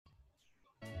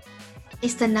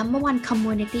It's the number one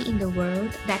commodity in the world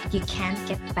that you can't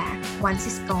get back once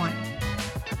it's gone.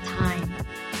 Time.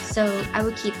 So I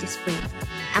will keep this brief.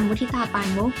 I'm Mutita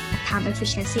Panmuk, a time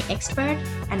efficiency expert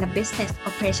and a business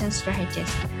operations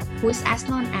strategist who is as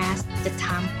known as the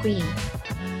Time Queen.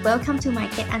 Welcome to my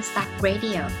Get Unstuck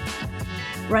Radio.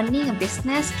 Running a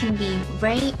business can be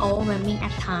very overwhelming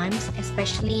at times,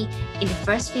 especially in the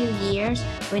first few years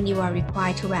when you are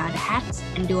required to wear the hats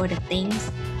and do other things.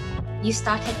 You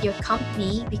started your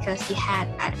company because you had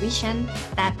a vision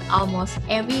that almost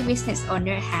every business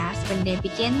owner has when they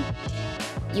begin.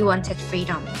 You wanted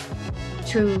freedom,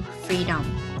 true freedom.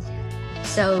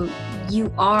 So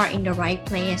you are in the right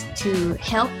place to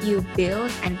help you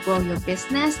build and grow your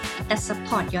business that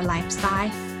support your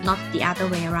lifestyle, not the other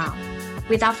way around.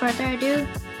 Without further ado,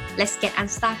 let's get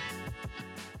unstuck.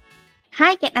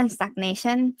 Hi, Get Unstuck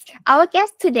Nation. Our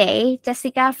guest today,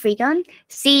 Jessica Frigon,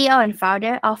 CEO and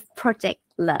founder of Project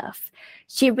Love.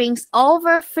 She brings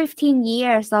over 15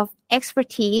 years of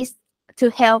expertise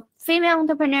to help female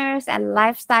entrepreneurs and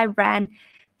lifestyle brands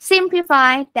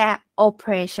simplify their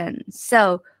operations.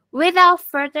 So, without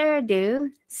further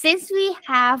ado, since we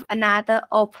have another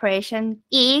operation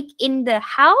geek in the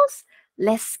house,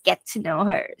 let's get to know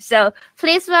her. So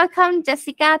please welcome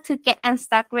Jessica to Get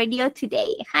Unstuck Radio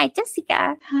today. Hi,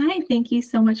 Jessica. Hi, thank you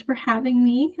so much for having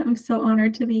me. I'm so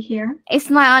honored to be here. It's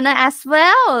my honor as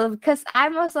well because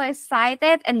I'm also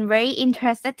excited and very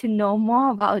interested to know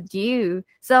more about you.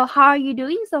 So how are you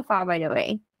doing so far, by the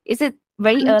way? Is it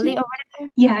very early over there?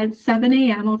 Yeah, it's 7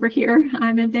 a.m. over here.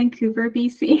 I'm in Vancouver,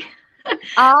 BC.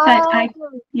 Oh. But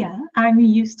I'm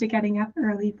used to getting up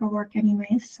early for work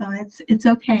anyways, so it's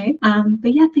okay.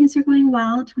 But yeah, things are going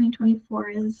well. 2024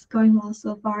 is going well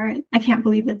so far. I can't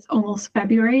believe it's almost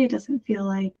February. It doesn't feel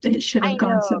like it should have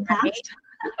gone so fast.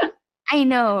 I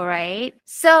know, right?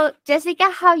 So, Jessica,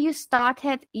 how you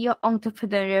started your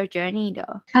entrepreneurial journey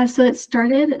though? So it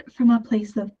started from a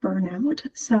place of burnout.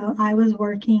 So I was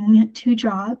working 2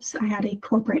 jobs. I had a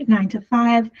corporate 9 to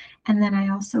 5, and then I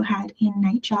also had a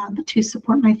night job to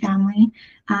support my family.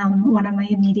 One of my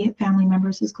immediate family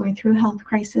members was going through a health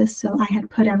crisis, so I had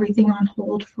put everything on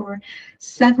hold for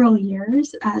several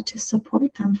years to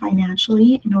support them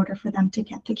financially in order for them to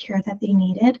get the care that they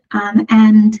needed.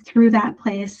 And through that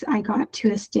place, I got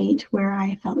to a state where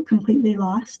I felt completely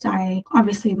lost. I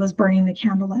obviously was burning the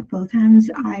candle at both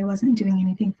ends. I wasn't doing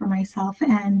anything for myself,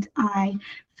 and I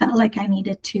felt like I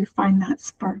needed to find that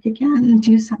spark again and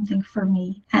do something for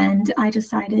me. And I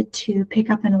decided to pick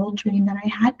up an old dream that I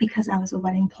had because I was a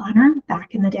wedding planner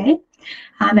back in the day.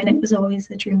 And it was always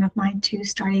a dream of mine to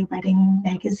start a wedding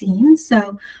magazine.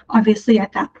 So obviously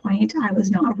at that point, I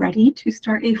was not ready to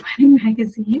start a wedding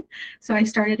magazine. So I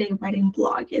started a wedding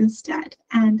blog instead.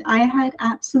 And I had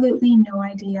absolutely no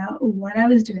idea what I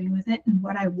was doing with it and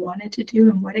what I wanted to do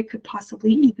and what it could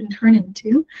possibly even turn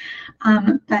into.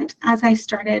 But as I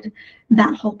started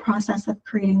that whole process of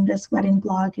creating this wedding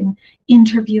blog and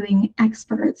interviewing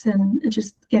experts and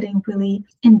just getting really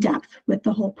in depth with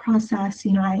the whole process,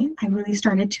 I really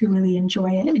started to really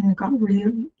enjoy it and got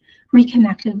really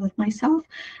reconnected with myself.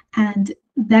 And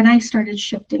then I started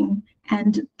shifting,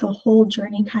 and the whole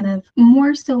journey kind of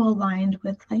more so aligned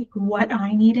with like what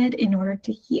I needed in order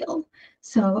to heal.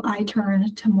 So I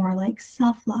turned to more like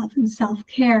self-love and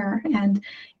self-care and,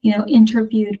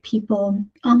 interviewed people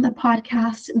on the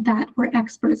podcast that were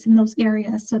experts in those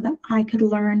areas so that I could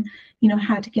learn,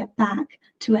 how to get back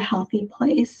to a healthy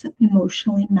place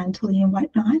emotionally, mentally, and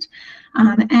whatnot.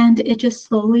 And it just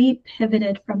slowly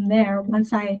pivoted from there.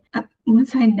 Once I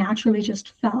naturally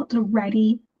just felt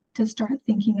ready to start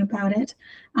thinking about it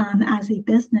as a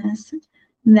business,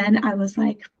 then I was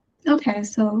like, okay,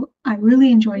 so I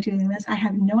really enjoy doing this. I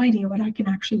have no idea what I can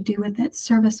actually do with it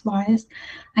service-wise.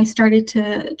 I started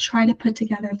to try to put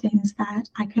together things that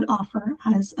I could offer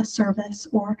as a service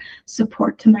or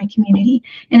support to my community.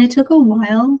 And it took a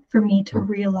while for me to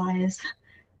realize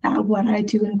that what I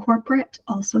do in corporate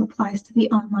also applies to the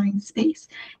online space.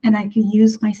 And I can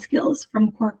use my skills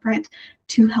from corporate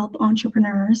to help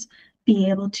entrepreneurs be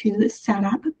able to set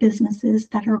up businesses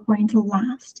that are going to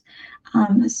last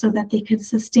so that they could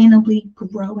sustainably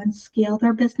grow and scale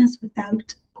their business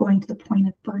without going to the point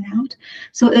of burnout.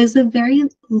 So it was a very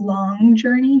long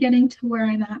journey getting to where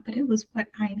I'm at, but it was what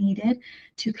I needed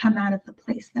to come out of the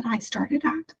place that I started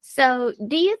at. So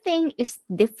do you think it's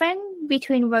different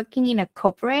between working in a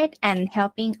corporate and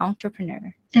helping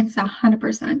entrepreneur? It's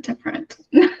 100% different.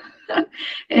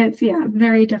 It's,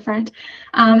 very different.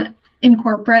 In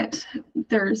corporate,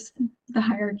 there's the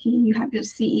hierarchy. You have your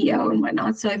CEO and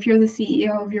whatnot. So if you're the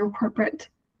CEO of your corporate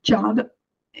job,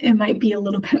 it might be a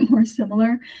little bit more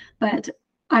similar. But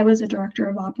I was a director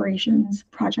of operations,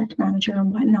 project manager,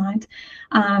 and whatnot.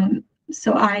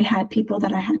 So I had people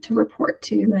that I had to report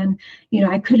to, and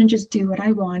I couldn't just do what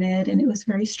I wanted, and it was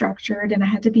very structured, and I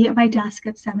had to be at my desk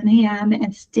at 7 a.m.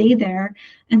 and stay there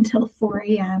until 4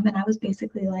 a.m. And I was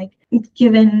basically like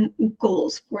given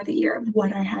goals for the year of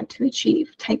what I had to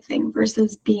achieve type thing,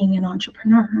 versus being an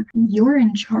entrepreneur. You're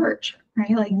in charge,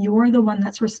 right? Like, you're the one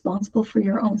that's responsible for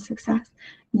your own success.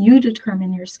 You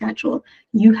determine your schedule.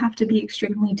 You have to be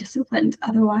extremely disciplined.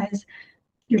 Otherwise,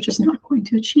 you're just not going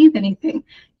to achieve anything.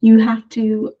 You have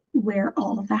to wear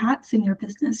all of the hats in your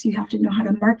business. You have to know how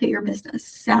to market your business,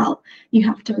 sell. You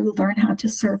have to learn how to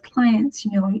serve clients.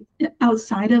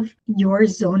 Outside of your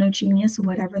zone of genius,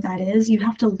 whatever that is, you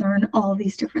have to learn all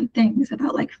these different things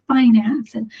about like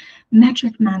finance and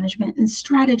metric management and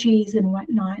strategies and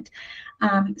whatnot.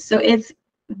 So it's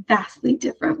vastly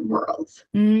different worlds.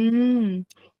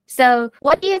 So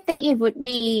what do you think it would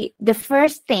be the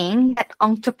first thing that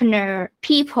entrepreneur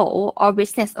people or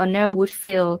business owner would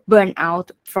feel burnt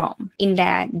out from in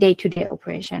their day-to-day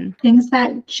operation? Things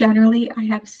that generally I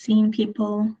have seen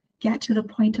people get to the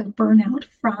point of burnout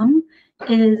from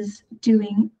is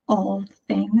doing all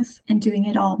things and doing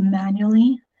it all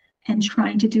manually and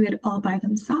trying to do it all by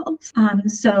themselves.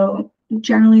 So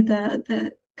generally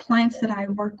the clients that I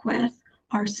work with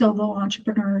are solo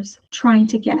entrepreneurs trying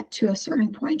to get to a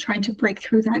certain point, trying to break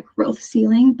through that growth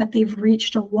ceiling, but they've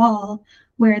reached a wall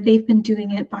where they've been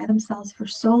doing it by themselves for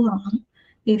so long.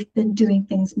 They've been doing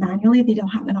things manually. They don't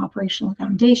have an operational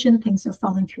foundation. Things are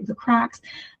falling through the cracks.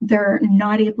 They're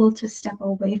not able to step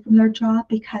away from their job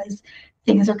because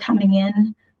things are coming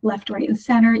in left, right, and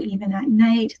center, even at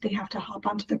night. They have to hop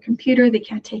onto their computer. They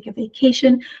can't take a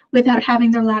vacation without having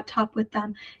their laptop with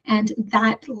them. And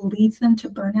that leads them to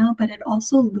burnout, but it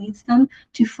also leads them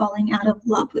to falling out of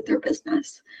love with their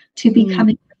business, to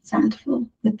becoming resentful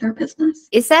with their business.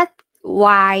 Is that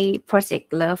why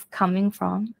Project Love coming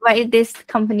from? Where is this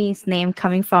company's name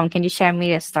coming from? Can you share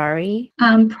me the story?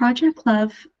 Project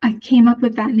Love, I came up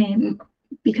with that name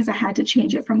because I had to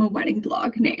change it from a wedding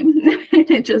blog name.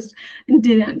 It just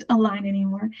didn't align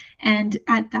anymore. And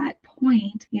at that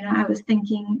point, I was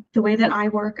thinking the way that I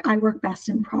work best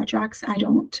in projects. I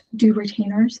don't do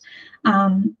retainers.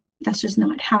 That's just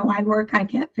not how I work. I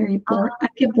get very bored. I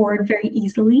get bored very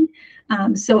easily.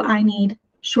 So I need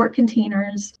short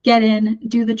containers, get in,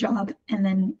 do the job, and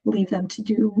then leave them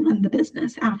to run the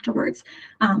business afterwards.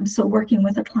 So working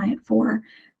with a client for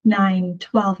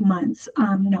 9-12 months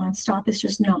nonstop is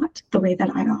just not the way that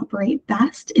I operate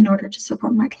best in order to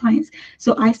support my clients.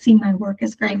 So I see my work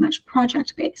as very much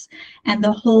project-based. And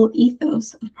the whole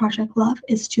ethos of Project Love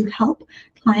is to help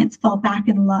clients fall back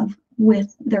in love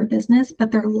with their business,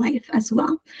 but their life as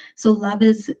well. So love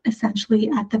is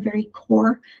essentially at the very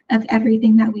core of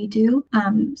everything that we do.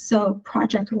 So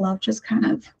Project Love just kind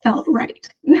of felt right.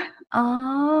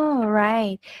 Oh,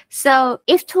 right. So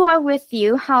if to work with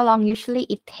you, how long usually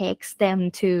it takes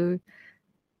them to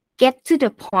get to the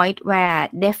point where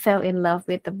they fell in love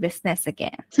with the business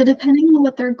again? So depending on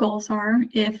what their goals are,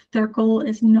 if their goal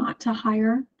is not to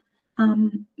hire,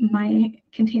 my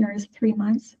container is 3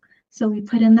 months. So we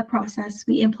put in the process,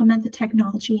 we implement the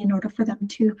technology in order for them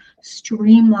to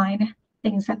streamline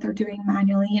things that they're doing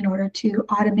manually in order to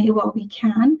automate what we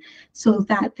can so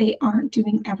that they aren't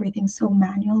doing everything so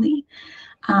manually.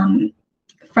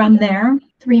 From there,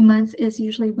 3 months is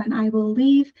usually when I will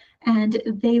leave and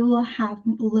they will have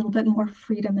a little bit more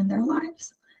freedom in their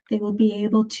lives. They will be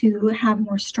able to have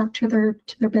more structure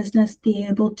to their business, be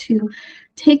able to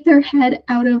take their head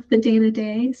out of the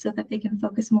day-to-day so that they can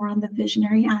focus more on the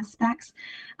visionary aspects.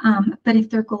 But if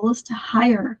their goal is to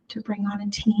hire, to bring on a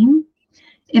team,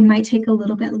 it might take a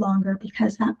little bit longer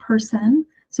because that person,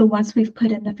 so once we've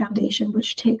put in the foundation,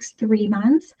 which takes 3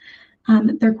 months,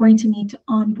 they're going to need to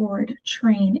onboard,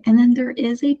 train, and then there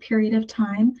is a period of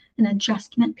time, an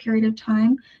adjustment period of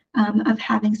time of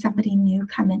having somebody new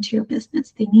come into your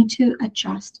business. They need to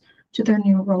adjust to their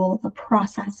new role, the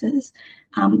processes,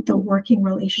 the working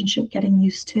relationship, getting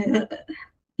used to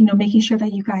making sure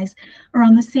that you guys are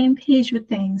on the same page with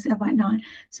things and whatnot.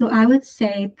 So I would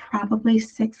say probably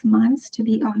 6 months, to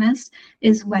be honest,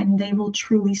 is when they will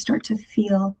truly start to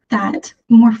feel that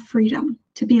more freedom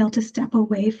to be able to step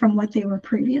away from what they were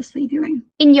previously doing.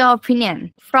 In your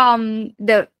opinion, from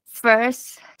the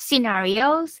first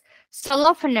scenarios,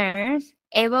 solopreneurs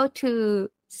able to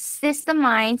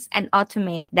systemize and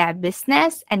automate their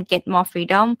business and get more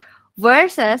freedom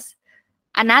versus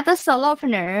another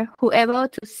solopreneur who able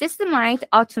to systemize,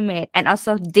 automate, and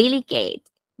also delegate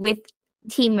with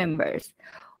team members.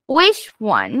 Which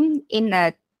one in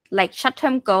a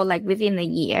short-term goal, within a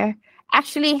year,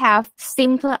 actually have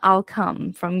simpler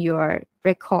outcome from your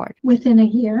record? Within a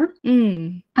year,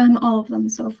 Mm. all of them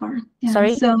so far. Yeah.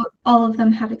 Sorry? So all of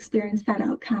them have experienced that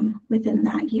outcome within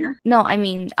that year. No, I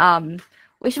mean,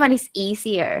 which one is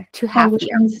easier to Oh, have which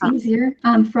the one is outcome easier?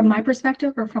 From my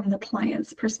perspective or from the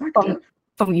client's perspective?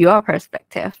 from your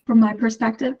perspective? From my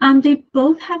perspective, they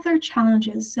both have their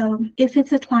challenges. So if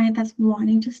it's a client that's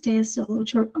wanting to stay a solo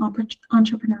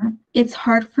entrepreneur, it's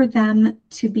hard for them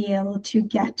to be able to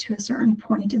get to a certain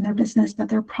point in their business that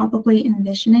they're probably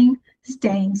envisioning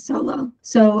staying solo.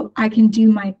 So I can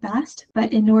do my best,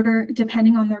 but in order,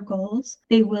 depending on their goals,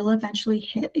 they will eventually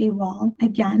hit a wall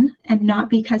again, and not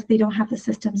because they don't have the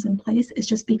systems in place. It's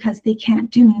just because they can't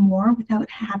do more without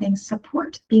having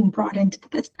support being brought into the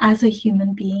business. As a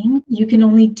human being, you can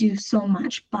only do so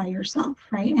much by yourself,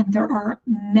 right? And there are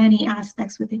many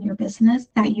aspects within your business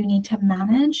that you need to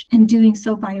manage, and doing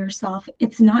so by yourself,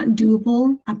 it's not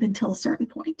doable up until a certain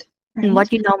point. Right? And what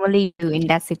do you normally do in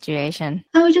that situation?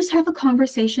 I would just have a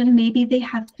conversation. Maybe they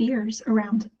have fears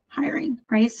around hiring,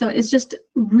 right? So it's just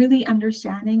really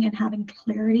understanding and having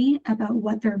clarity about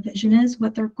what their vision is,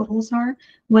 what their goals are,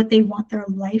 what they want their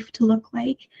life to look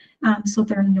like. So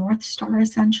their North Star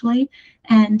essentially,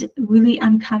 and really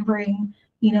uncovering,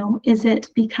 is it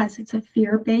because it's a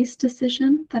fear-based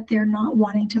decision that they're not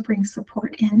wanting to bring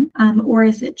support in? Or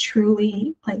is it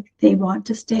truly like they want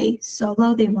to stay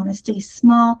solo, they want to stay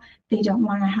small, they don't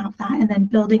want to have that, and then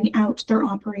building out their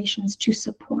operations to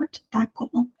support that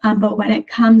goal. But when it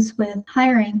comes with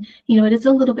hiring, it is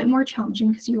a little bit more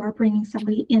challenging because you are bringing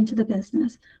somebody into the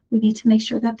business. We need to make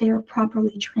sure that they are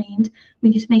properly trained.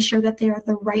 We need to make sure that they are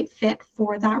the right fit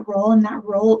for that role, and that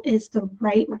role is the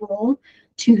right role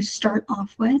to start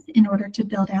off with in order to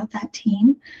build out that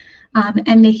team.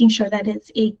 And making sure that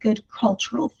it's a good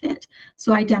cultural fit.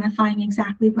 So identifying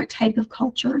exactly what type of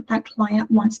culture that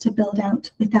client wants to build out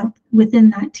within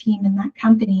that team and that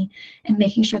company, and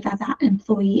making sure that that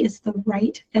employee is the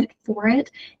right fit for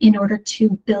it in order to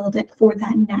build it for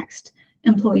that next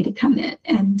employee to come in,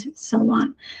 and so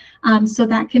on. So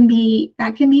that can be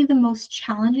the most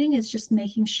challenging, is just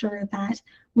making sure that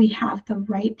we have the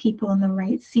right people in the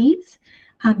right seats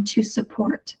to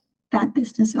support that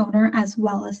business owner, as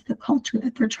well as the culture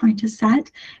that they're trying to set.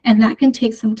 And that can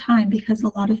take some time, because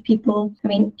a lot of people,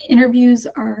 interviews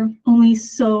are only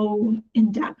so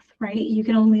in depth, right? You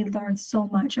can only learn so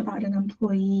much about an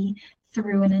employee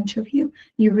through an interview.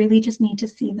 You really just need to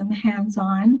see them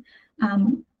hands-on,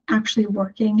 actually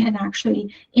working and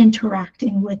actually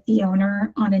interacting with the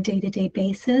owner on a day-to-day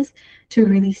basis to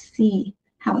really see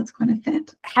how it's going to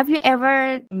fit. Have you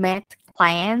ever met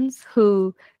clients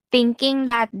who thinking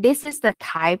that this is the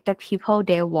type that people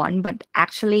they want, but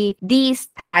actually these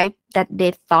type that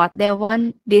they thought they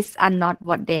want, these are not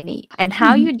what they need? And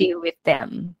how you deal with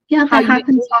them? Yeah, How that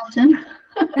happens often.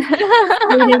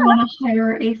 Or they want to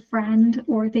hire a friend,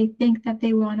 or they think that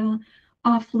they want to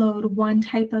offload one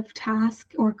type of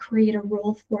task or create a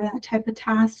role for that type of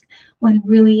task, when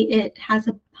really it has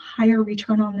a higher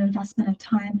return on investment of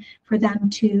time for them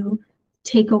to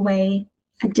take away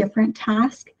a different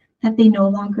task that they no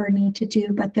longer need to do,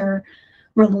 but they're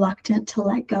reluctant to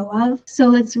let go of.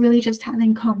 So it's really just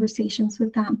having conversations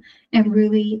with them and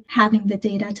really having the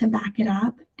data to back it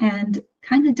up, and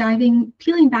kind of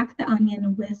peeling back the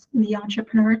onion with the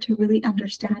entrepreneur to really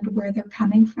understand where they're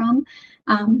coming from,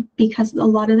 because a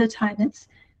lot of the time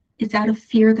it's out of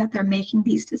fear that they're making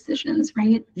these decisions,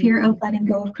 right? Fear of letting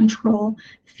go of control,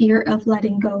 fear of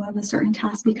letting go of a certain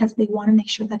task because they want to make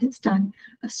sure that it's done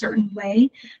a certain way.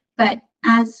 But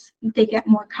as they get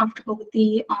more comfortable with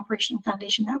the operational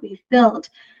foundation that we've built,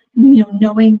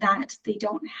 knowing that they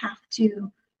don't have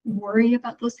to worry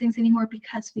about those things anymore,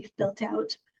 because we've built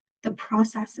out the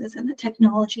processes and the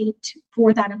technology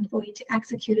for that employee to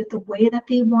execute it the way that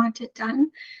they want it done,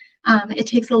 it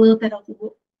takes a little bit of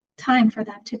time for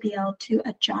them to be able to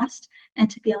adjust and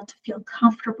to be able to feel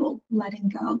comfortable letting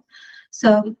go.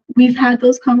 So we've had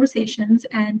those conversations,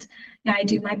 and I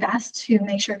do my best to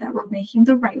make sure that we're making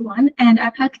the right one. And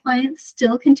I've had clients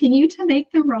still continue to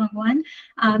make the wrong one,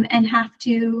 and have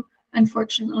to,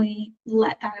 unfortunately,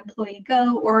 let that employee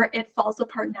go, or it falls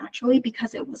apart naturally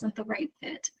because it wasn't the right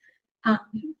fit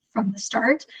from the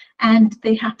start, and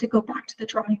they have to go back to the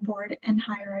drawing board and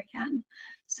hire again.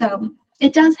 So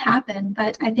it does happen,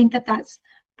 but I think that that's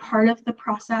part of the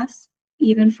process.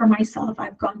 Even for myself,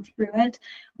 I've gone through it,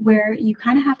 where you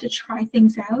kind of have to try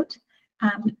things out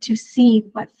to see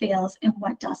what fails and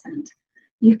what doesn't.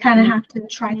 You kind of have to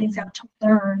try things out to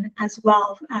learn, as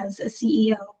well as a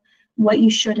CEO, what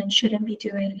you should and shouldn't be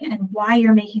doing and why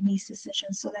you're making these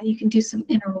decisions so that you can do some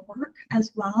inner work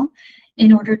as well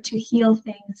in order to heal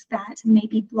things that may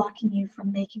be blocking you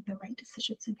from making the right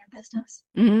decisions in your business.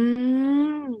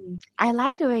 I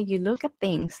like the way you look at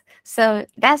things. So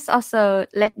that's also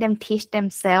let them teach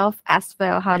themselves as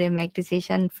well how they make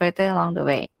decisions further along the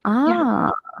way.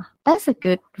 That's a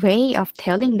good way of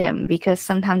telling them because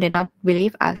sometimes they don't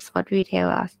believe us what we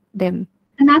tell them.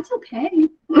 And that's okay.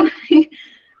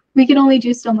 We can only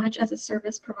do so much as a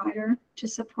service provider to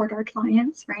support our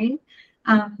clients, right?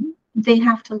 They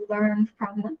have to learn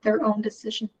from their own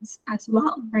decisions as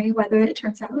well, right? Whether it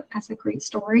turns out as a great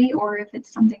story or if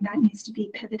it's something that needs to be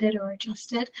pivoted or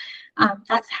adjusted,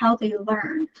 that's how they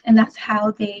learn, and that's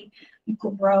how they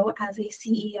grow as a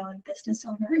CEO and business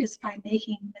owner, is by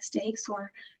making mistakes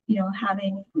or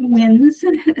having wins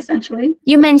essentially.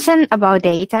 You mentioned about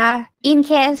data. In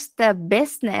case the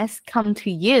business come to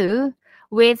you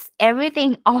with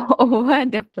everything all over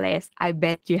the place, I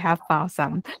bet you have found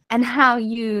some. And how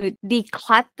you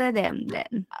declutter them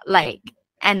then,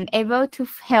 and able to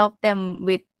help them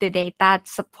with the data to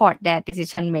support their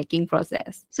decision-making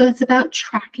process. So it's about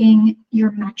tracking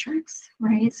your metrics,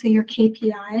 right? So your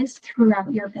KPIs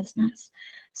throughout your business.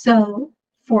 So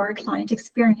for client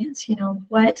experience,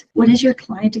 what is your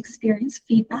client experience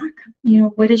feedback?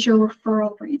 What is your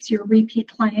referral rates, your repeat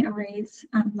client rates,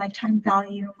 lifetime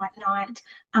value, whatnot,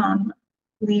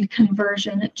 lead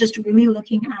conversion, just really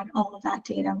looking at all of that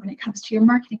data when it comes to your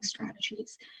marketing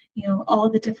strategies, all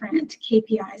the different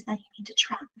KPIs that you need to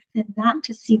track within that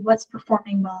to see what's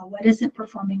performing well, what isn't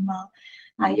performing well,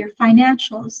 your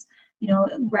financials,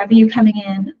 revenue coming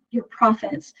in, your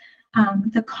profits,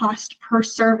 the cost per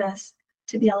service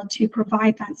to be able to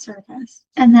provide that service.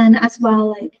 And then as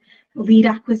well, lead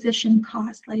acquisition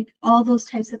costs, all those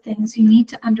types of things. You need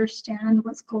to understand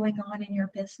what's going on in your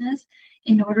business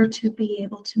in order to be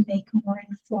able to make more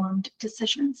informed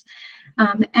decisions.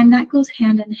 And that goes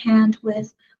hand in hand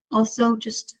with also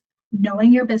just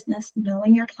knowing your business,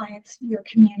 knowing your clients, your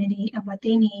community, and what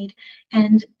they need,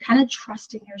 and kind of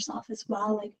trusting yourself as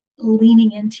well,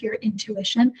 leaning into your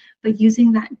intuition, but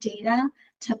using that data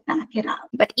to back it up.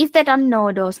 But if they don't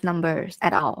know those numbers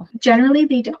at all? Generally,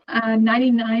 they don't.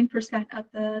 99% of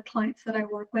the clients that I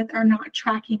work with are not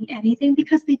tracking anything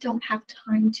because they don't have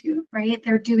time to, right?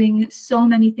 They're doing so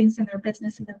many things in their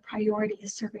business, and their priority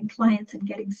is serving clients and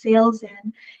getting sales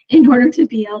in order to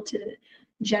be able to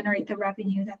generate the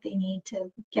revenue that they need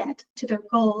to get to their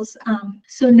goals.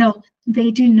 So no, they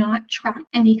do not track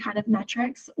any kind of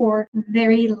metrics, or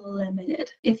very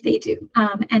limited if they do.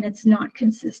 And it's not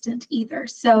consistent either.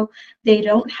 So they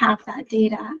don't have that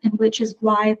data, and which is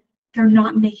why they're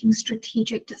not making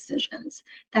strategic decisions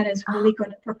that is really going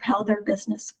to propel their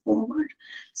business forward.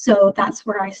 So that's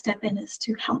where I step in, is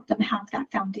to help them have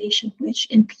that foundation, which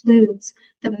includes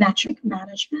the metric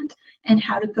management and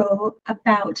how to go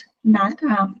about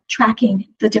tracking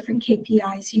the different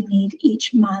KPIs you need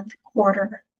each month,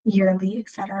 quarter, yearly,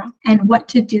 etc., and what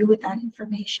to do with that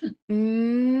information.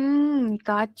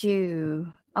 Got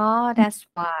you. Oh, that's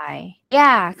why.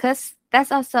 Yeah, because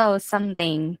that's also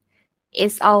something.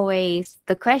 It's always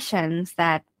the questions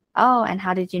that, and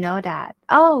how did you know that?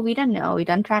 Oh, we don't know. We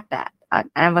don't track that. And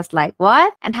I was like,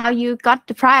 what? And how you got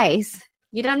the price?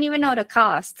 You don't even know the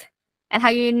cost. And how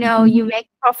you know you make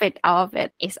profit out of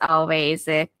it is always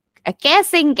a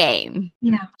guessing game.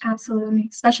 Yeah, absolutely.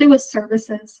 Especially with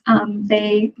services.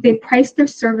 They price their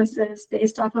services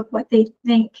based off of what they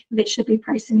think they should be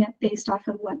pricing it based off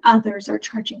of what others are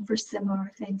charging for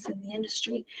similar things in the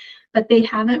industry. But they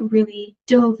haven't really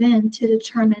dove in to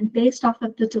determine, based off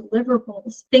of the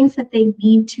deliverables, things that they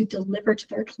need to deliver to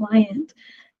their client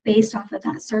based off of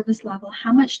that service level.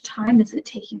 How much time is it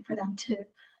taking for them to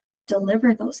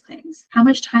deliver those things? How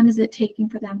much time is it taking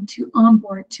for them to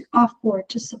onboard, to offboard,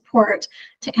 to support,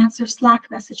 to answer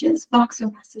Slack messages,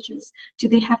 Voxer messages? Do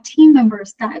they have team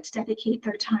members that dedicate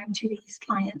their time to these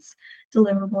clients'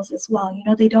 deliverables as well?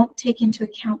 They don't take into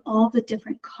account all the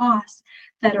different costs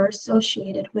that are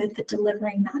associated with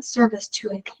delivering that service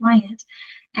to a client.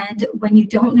 And when you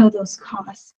don't know those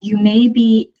costs, you may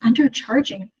be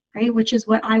undercharging, right? Which is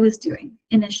what I was doing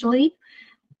initially.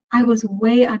 I was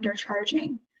way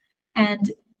undercharging.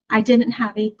 And I didn't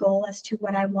have a goal as to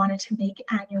what I wanted to make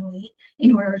annually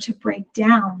in order to break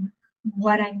down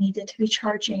what I needed to be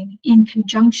charging in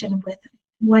conjunction with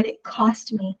what it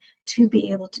cost me to be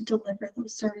able to deliver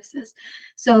those services.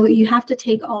 So you have to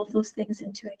take all of those things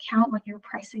into account when you're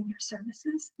pricing your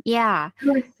services. Yeah.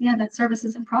 Yeah, that service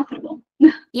isn't profitable.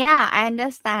 Yeah, I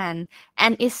understand.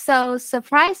 And it's so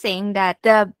surprising that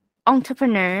the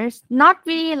entrepreneurs not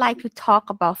really like to talk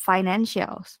about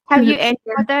financials. Have you Correct.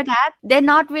 encountered that? They're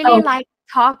not really Oh, like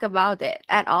talk about it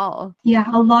at all. yeah,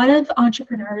 a lot of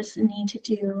entrepreneurs need to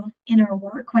do inner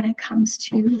work when it comes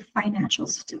to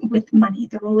financials with money,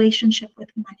 the relationship with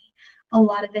money. A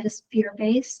lot of it is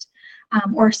fear-based,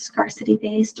 or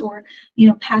scarcity-based, or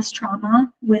past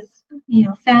trauma with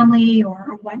family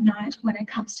or whatnot when it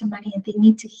comes to money, and they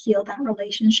need to heal that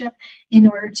relationship in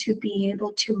order to be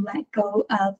able to let go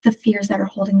of the fears that are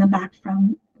holding them back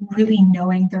from really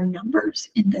knowing their numbers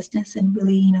in business, and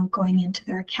really going into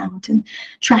their account and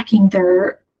tracking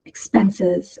their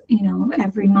expenses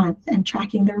every month, and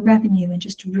tracking their revenue, and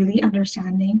just really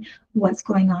understanding what's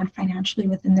going on financially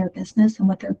within their business and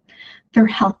what their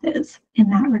health is in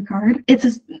that regard.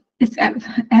 It's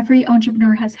every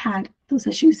entrepreneur has had those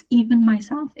issues, even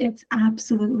myself. It's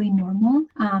absolutely normal,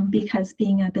 because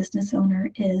being a business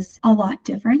owner is a lot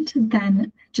different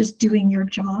than just doing your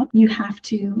job.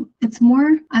 It's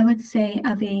more, I would say,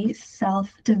 of a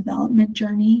self-development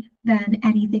journey than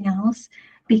anything else,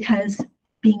 because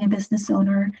being a business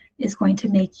owner is going to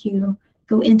make you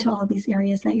go into all these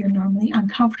areas that you're normally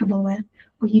uncomfortable with,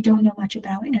 or you don't know much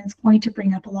about, and it's going to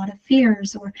bring up a lot of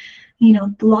fears or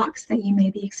blocks that you may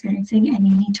be experiencing, and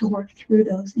you need to work through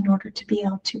those in order to be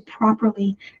able to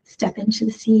properly step into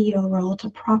the CEO role, to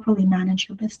properly manage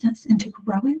your business and to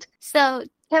grow it. So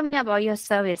tell me about your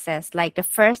services. Like the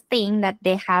first thing that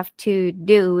they have to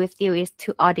do with you is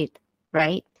to audit,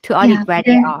 right? To audit where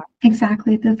they are.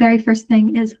 Exactly. The very first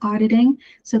thing is auditing,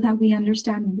 so that we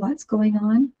understand what's going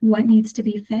on, what needs to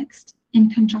be fixed in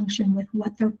conjunction with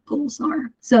what their goals are.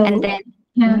 So And then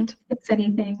you can't fix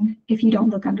anything if you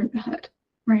don't look under the hood,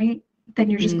 right?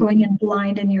 Then you're just going in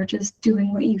blind, and you're just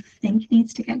doing what you think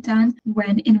needs to get done,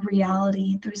 when in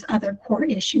reality there's other core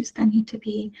issues that need to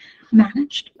be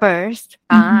managed first.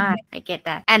 I get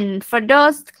that. And for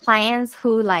those clients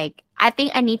who like, I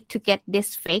think I need to get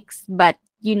this fixed, but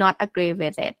you not agree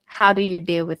with it, how do you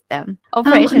deal with them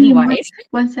operation wise?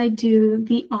 Once I do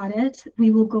the audit,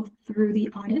 we will go through the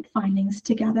audit findings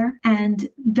together, and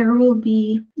there will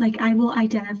be, like, I will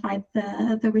identify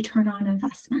the return on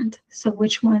investment, so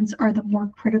which ones are the more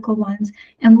critical ones,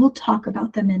 and we'll talk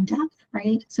about them in depth,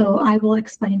 right? So I will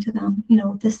explain to them,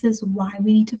 this is why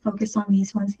we need to focus on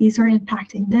these ones. These are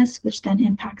impacting this, which then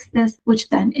impacts this, which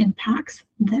then impacts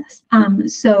this.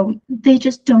 So they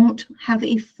just don't have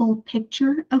a full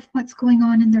picture of what's going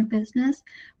on in their business,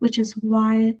 which is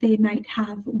why they might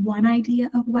have one idea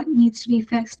of what needs to be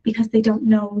fixed, because they don't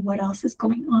know what else is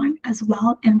going on as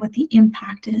well, and what the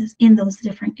impact is in those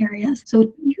different areas.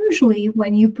 So usually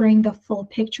when you bring the full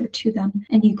picture to them,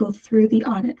 and you go through the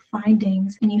audit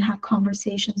findings, and you have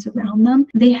conversations around them,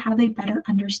 they have a better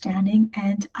understanding,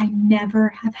 and I never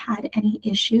have had any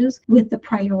issues with the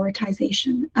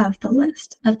prioritization of the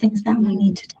list of things that we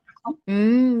need to tackle.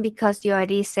 Because you're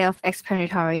already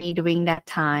self-explanatory during that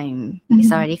time.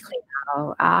 It's already clear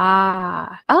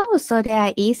out. So they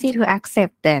are easy to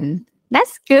accept then.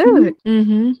 That's good.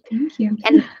 Thank you.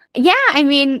 And yeah, I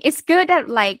mean, it's good that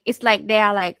it's like they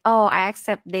are like, oh, I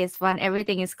accept this one.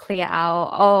 Everything is clear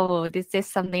out. Oh, this is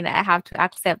something that I have to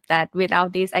accept, that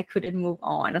without this, I couldn't move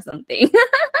on or something.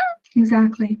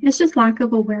 Exactly. It's just lack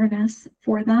of awareness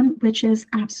for them, which is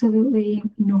absolutely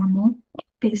normal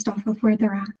based off of where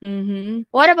they're at.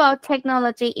 What about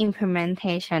technology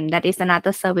implementation? That is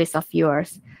another service of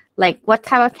yours. Like, what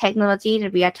type of technology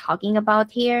that we are talking about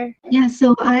here? Yeah,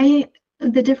 so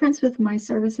the difference with my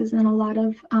services and a lot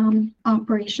of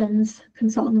operations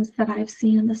consultants that I've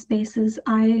seen in the space is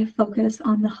I focus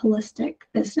on the holistic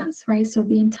business, right? So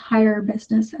the entire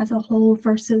business as a whole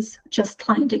versus just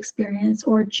client experience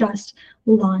or just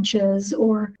launches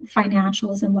or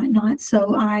financials and whatnot.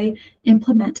 So I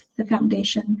implement the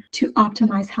foundation to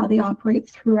optimize how they operate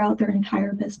throughout their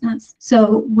entire business.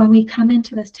 So when we come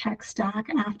into this tech stack,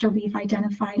 after we've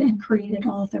identified and created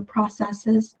all of their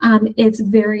processes, it's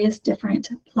various different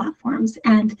platforms,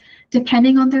 and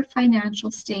depending on their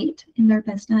financial state in their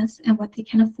business and what they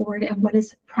can afford and what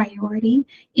is priority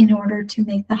in order to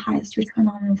make the highest return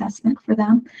on investment for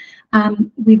them,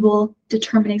 we will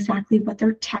determine exactly what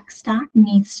their tech stack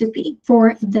needs to be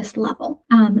for this level.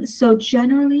 So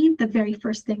generally, the very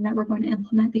first thing that we're going to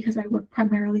implement, because I work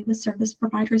primarily with service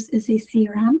providers, is a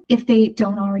CRM, if they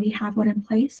don't already have one in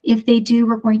place. If they do,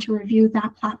 we're going to review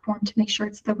that platform to make sure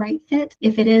it's the right fit.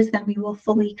 If it is, then we will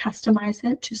fully customize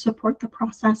it to support the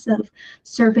process of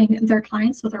serving their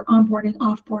clients, so their onboarding,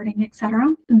 offboarding,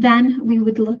 etc. Then we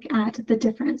would look at the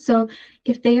difference. So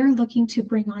if they are looking to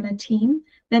bring on a team,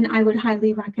 then I would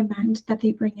highly recommend that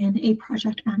they bring in a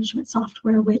project management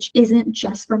software, which isn't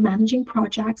just for managing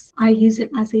projects. I use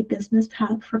it as a business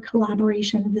hub for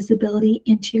collaboration, visibility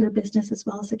into your business, as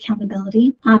well as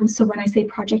accountability. So when I say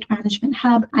project management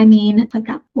hub, I mean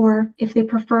ClickUp, or if they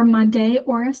prefer Monday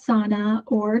or Asana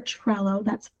or Trello,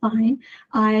 that's fine.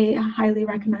 I highly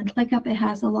recommend ClickUp. It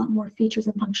has a lot more features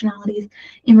and functionalities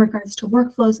in regards to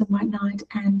workflows and whatnot,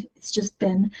 and it's just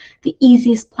been the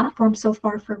easiest platform so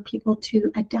far for people to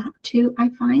adapt to, I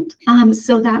find.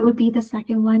 So that would be the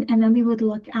second one, and then we would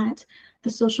look at the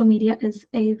social media is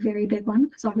a very big one,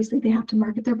 because obviously they have to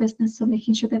market their business. So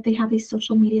making sure that they have a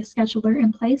social media scheduler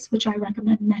in place, which I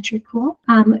recommend Metricool.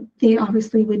 They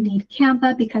obviously would need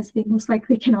Canva, because they most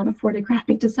likely cannot afford a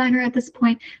graphic designer at this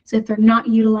point. So if they're not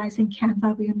utilizing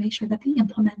Canva, we would make sure that they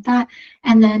implement that,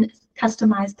 and then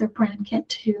customize their brand kit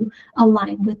to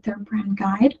align with their brand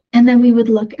guide. And then we would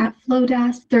look at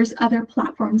Flowdesk. There's other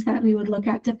platforms that we would look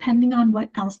at depending on what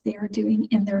else they are doing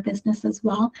in their business as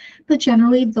well. But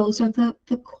generally, those are the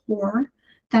core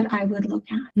that I would look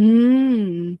at.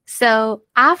 So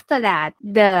after that,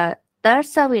 the third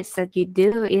service that you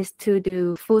do is to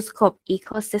do full scope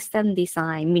ecosystem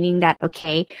design, meaning that,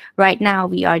 okay, right now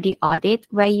we already audit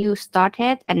where you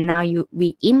started, and now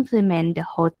we implement the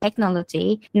whole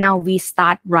technology. Now we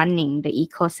start running the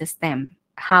ecosystem.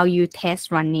 How you test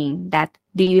running that.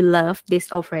 Do you love this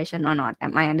operation or not?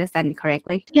 Am I understanding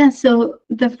correctly? Yeah, so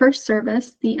the first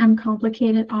service, the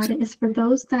uncomplicated audit, is for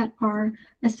those that are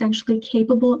essentially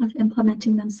capable of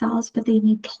implementing themselves, but they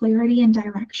need clarity and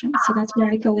direction. So that's where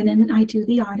I go in and I do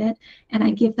the audit, and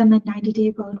I give them a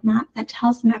 90-day roadmap that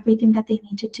tells them everything that they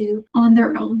need to do on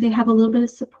their own. They have a little bit of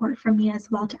support from me as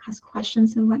well to ask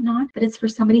questions and whatnot, but it's for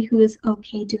somebody who is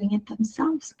okay doing it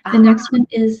themselves. The next one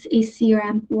is a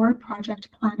CRM or project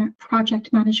planner,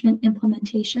 project management implementation,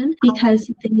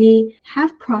 because they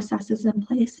have processes in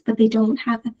place, but they don't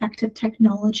have effective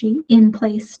technology in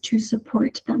place to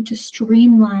support them, to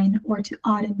streamline or to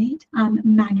automate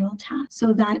manual tasks.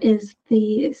 So that is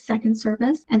the second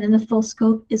service. And then the full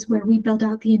scope is where we build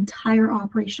out the entire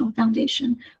operational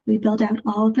foundation. We build out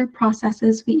all of their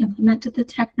processes, we implemented the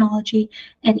technology,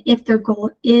 and if their goal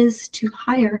is to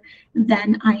hire,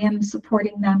 then I am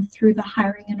supporting them through the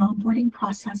hiring and onboarding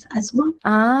process as well.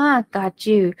 Got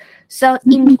you. So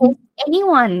in case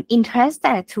anyone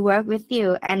interested to work with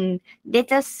you and they're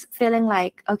just feeling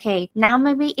like, okay, now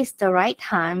maybe it's the right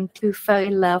time to fall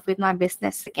in love with my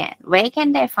business again, where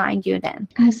can they find you then?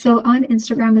 So on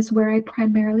Instagram is where I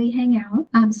primarily hang out.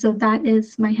 So that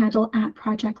is my handle at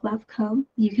Project Love Co.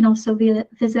 You can also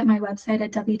visit my website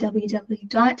at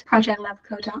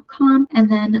www.projectloveco.com. And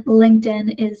then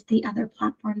LinkedIn is the other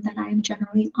platform that I am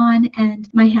generally on, and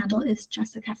my handle is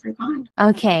Jessica Frigon.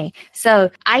 Okay,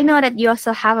 so I know that you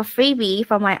also have a freebie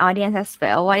for my audience as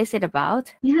well. What is it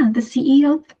about? Yeah, the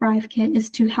CEO Thrive Kit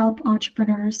is to help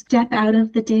entrepreneurs step out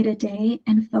of the day-to-day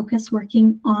and focus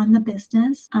working on the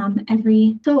business.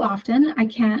 Every so often,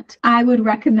 I would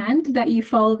recommend that you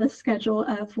follow the schedule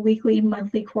of weekly,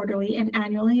 monthly, quarterly, and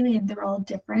annually, and they're all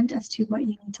different as to what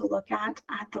you need to look at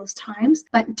those times.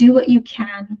 But do what you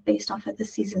can based off of the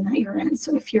season that you're in.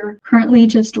 So if you're currently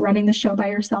just running the show by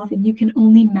yourself and you can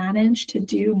only manage to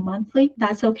do monthly,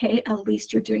 that's okay. At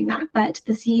least you're doing that. But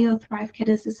the CEO Thrive Kit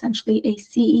is essentially a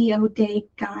CEO Day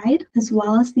guide, as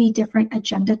well as the different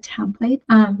agenda templates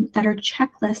that are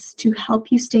checklists to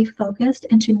help you stay focused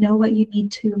and to know what you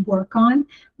need to work on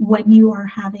when you are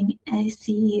having a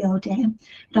CEO Day.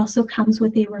 It also comes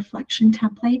with a reflection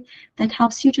template that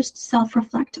helps you just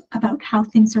self-reflect about how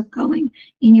things are going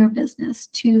in your business,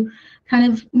 to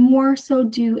kind of more so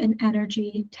do an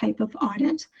energy type of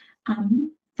audit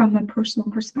from a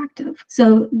personal perspective.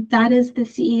 So that is the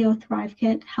CEO Thrive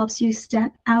Kit. Helps you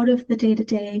step out of the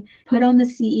day-to-day, put on the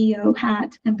CEO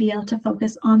hat, and be able to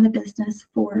focus on the business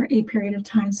for a period of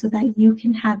time so that you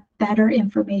can have better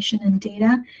information and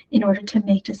data in order to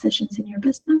make decisions in your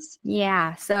business.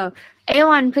 Yeah, so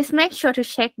everyone, please make sure to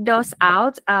check those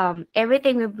out.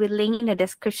 Everything will be linked in the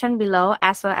description below,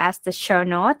 as well as the show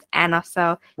note, and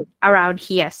also around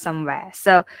here somewhere.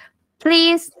 So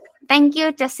please, thank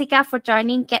you, Jessica, for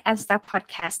joining Get Unstuck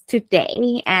podcast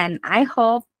today. And I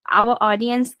hope our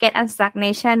audience, Get Unstuck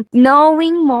Nation,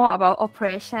 knowing more about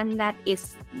operation that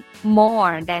is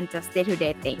more than just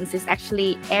day-to-day things. It's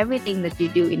actually everything that you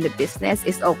do in the business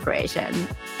is operation.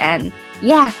 And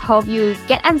yeah, hope you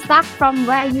get unstuck from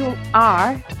where you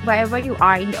are, wherever you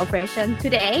are in the operation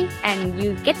today, and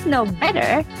you get to know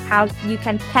better how you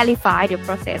can clarify the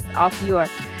process of your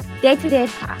day-to-day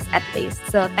tasks at least.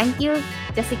 So thank you,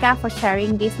 Jessica, for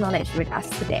sharing this knowledge with us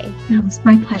today. No, it's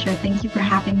my pleasure. Thank you for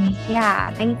having me.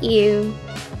 Yeah, thank you.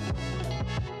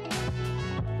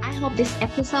 hope this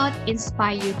episode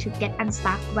inspires you to get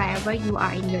unstuck wherever you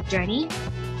are in your journey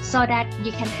so that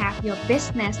you can have your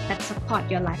business that support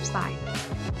your lifestyle.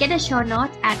 Get the show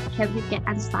notes at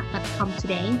helpyougetunstuck.com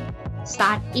today.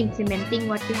 Start implementing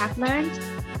what you have learned.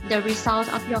 The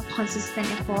results of your consistent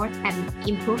effort and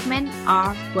improvement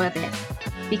are worth it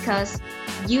because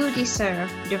you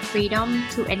deserve the freedom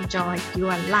to enjoy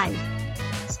your life.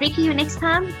 Speak to you next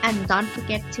time, and don't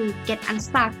forget to get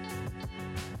unstuck.